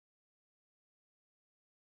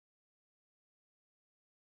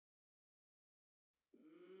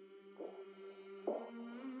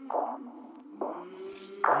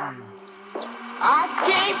I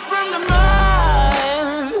came from the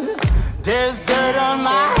mud. There's dirt on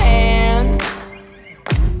my hands.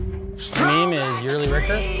 My name is Yurley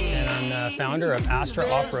Ricker, and I'm the founder of ASTRA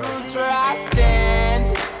Off-Road.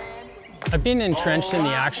 I've been entrenched in the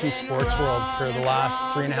action sports world for the last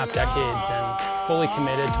 3.5 decades and fully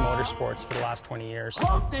committed to motorsports for the last 20 years.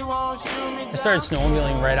 I started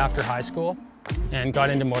snowmobiling right after high school and got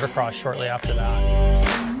into motocross shortly after that.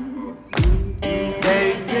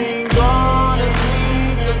 They sing on a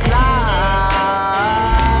sleepless night.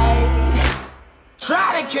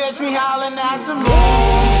 Try to catch me howling at the moon.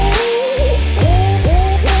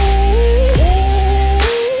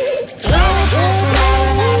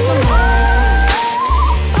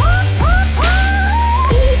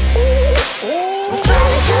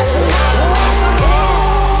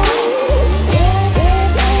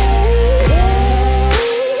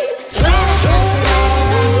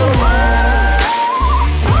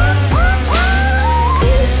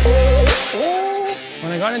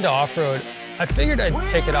 When I got into off-road, I figured I'd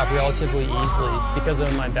pick it up relatively easily because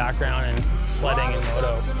of my background in sledding and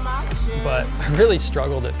moto, but I really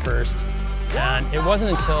struggled at first. And it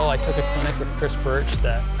wasn't until I took a clinic with Chris Birch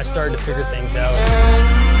that I started to figure things out.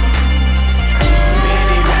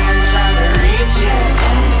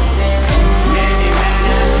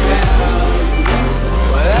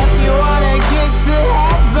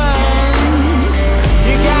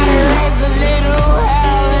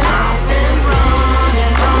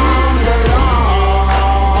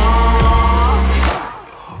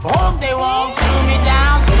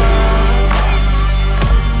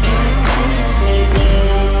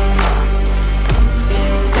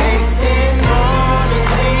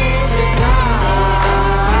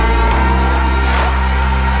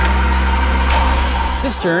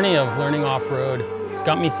 This journey of learning off-road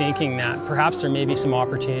got me thinking that perhaps there may be some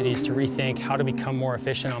opportunities to rethink how to become more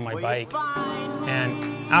efficient on my bike. And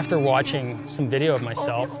after watching some video of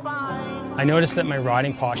myself, I noticed that my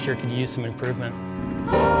riding posture could use some improvement.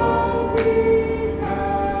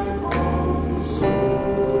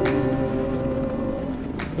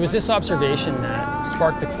 It was this observation that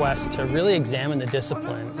sparked the quest to really examine the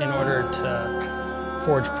discipline in order to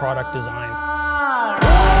forge product design.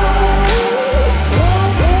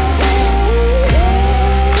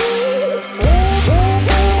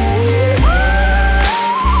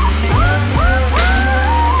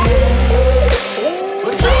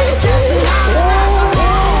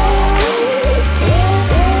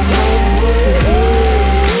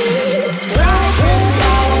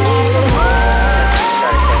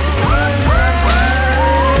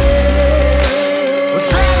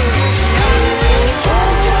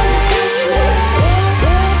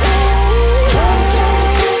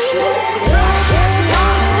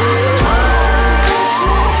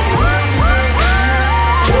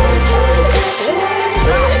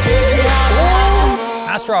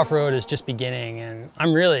 ASTRA Off-Road is just beginning, and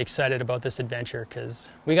I'm really excited about this adventure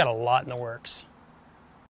because we got a lot in the works.